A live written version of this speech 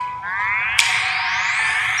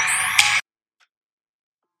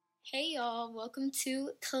Hey y'all, welcome to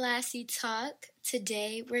Classy Talk.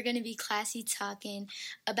 Today we're going to be classy talking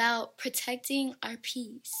about protecting our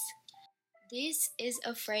peace. This is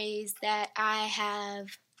a phrase that I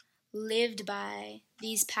have lived by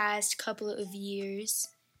these past couple of years.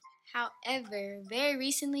 However, very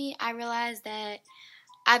recently I realized that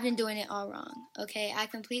I've been doing it all wrong. Okay, I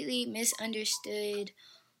completely misunderstood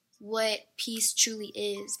what peace truly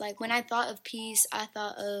is. Like when I thought of peace, I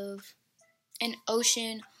thought of an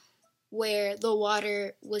ocean where the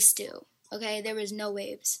water was still. Okay, there was no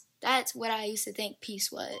waves. That's what I used to think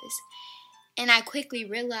peace was. And I quickly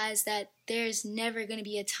realized that there's never going to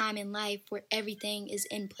be a time in life where everything is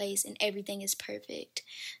in place and everything is perfect.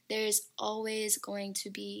 There's always going to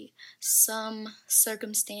be some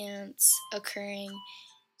circumstance occurring.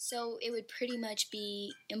 So it would pretty much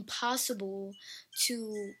be impossible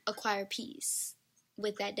to acquire peace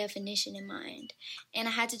with that definition in mind. And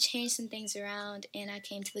I had to change some things around, and I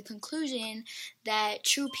came to the conclusion that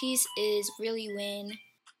true peace is really when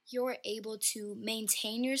you're able to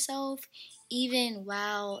maintain yourself even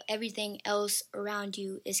while everything else around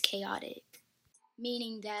you is chaotic.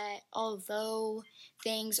 Meaning that although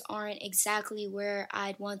things aren't exactly where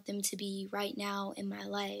I'd want them to be right now in my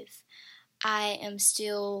life, I am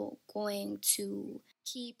still going to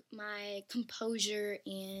keep my composure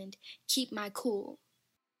and keep my cool.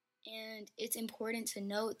 And it's important to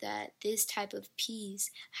note that this type of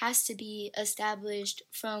peace has to be established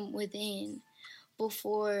from within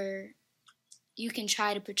before you can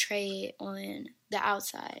try to portray it on the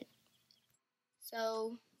outside.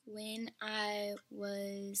 So, when I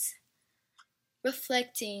was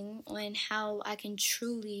reflecting on how I can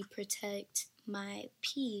truly protect my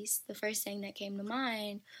peace, the first thing that came to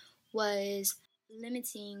mind was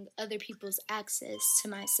limiting other people's access to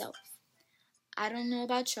myself. I don't know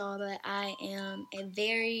about y'all, but I am a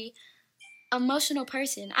very emotional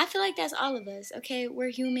person. I feel like that's all of us, okay? We're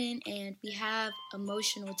human and we have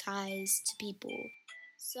emotional ties to people.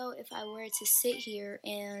 So if I were to sit here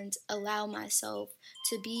and allow myself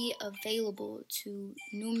to be available to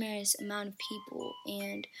numerous amount of people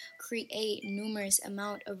and create numerous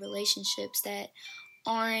amount of relationships that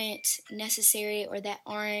aren't necessary or that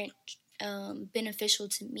aren't beneficial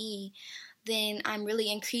to me, then I'm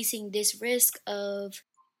really increasing this risk of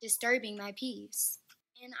disturbing my peace.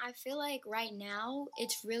 And I feel like right now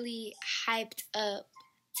it's really hyped up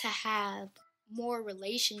to have more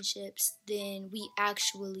relationships than we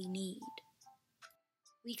actually need.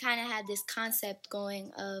 We kind of had this concept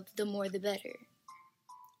going of the more the better,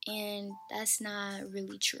 and that's not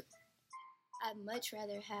really true. I'd much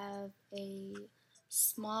rather have a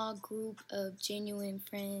small group of genuine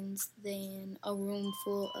friends than a room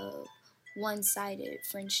full of one-sided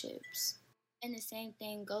friendships. And the same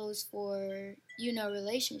thing goes for,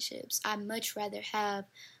 relationships. I'd much rather have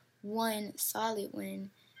one solid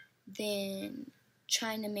one than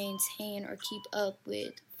trying to maintain or keep up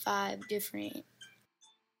with 5 different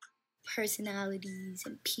personalities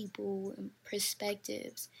and people and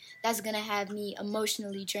perspectives. That's gonna have me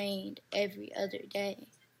emotionally drained every other day.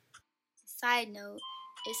 Side note,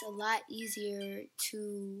 it's a lot easier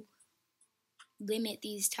to limit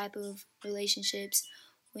these type of relationships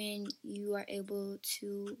when you are able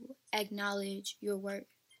to acknowledge your worth.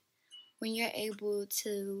 When you're able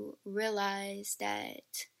to realize that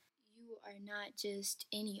you are not just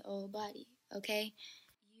any old body, okay?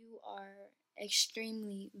 You are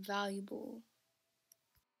extremely valuable.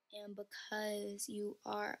 And because you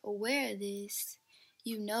are aware of this,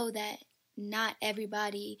 you know that not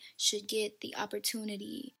everybody should get the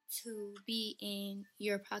opportunity to be in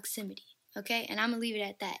your proximity, okay? And I'm gonna leave it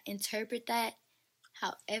at that. Interpret that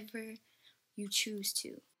however you choose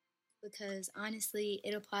to, because honestly,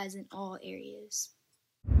 it applies in all areas.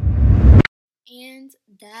 And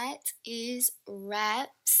that is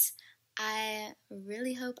wraps. I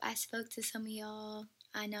really hope I spoke to some of y'all.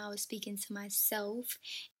 I know I was speaking to myself.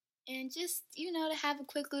 And just, to have a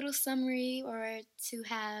quick little summary or to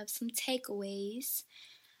have some takeaways,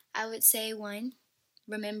 I would say 1,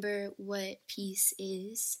 remember what peace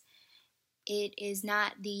is. It is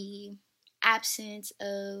not the absence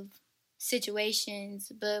of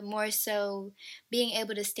situations, but more so being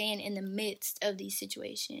able to stand in the midst of these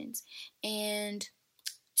situations. And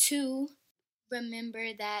 2,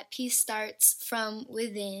 remember that peace starts from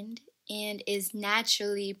within and is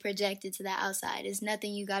naturally projected to the outside. It's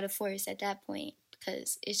nothing you gotta force at that point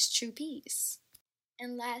because it's true peace.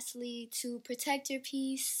 And lastly, to protect your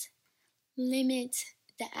peace, limit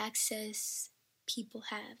the access people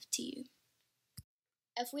have to you.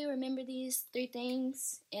 If we remember these 3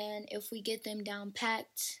 things and if we get them down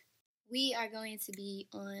packed, we are going to be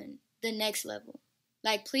on the next level.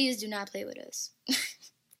 Like, please do not play with us.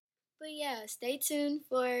 But yeah, stay tuned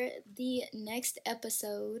for the next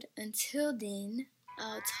episode. Until then,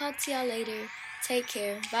 I'll talk to y'all later. Take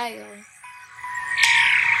care. Bye, y'all.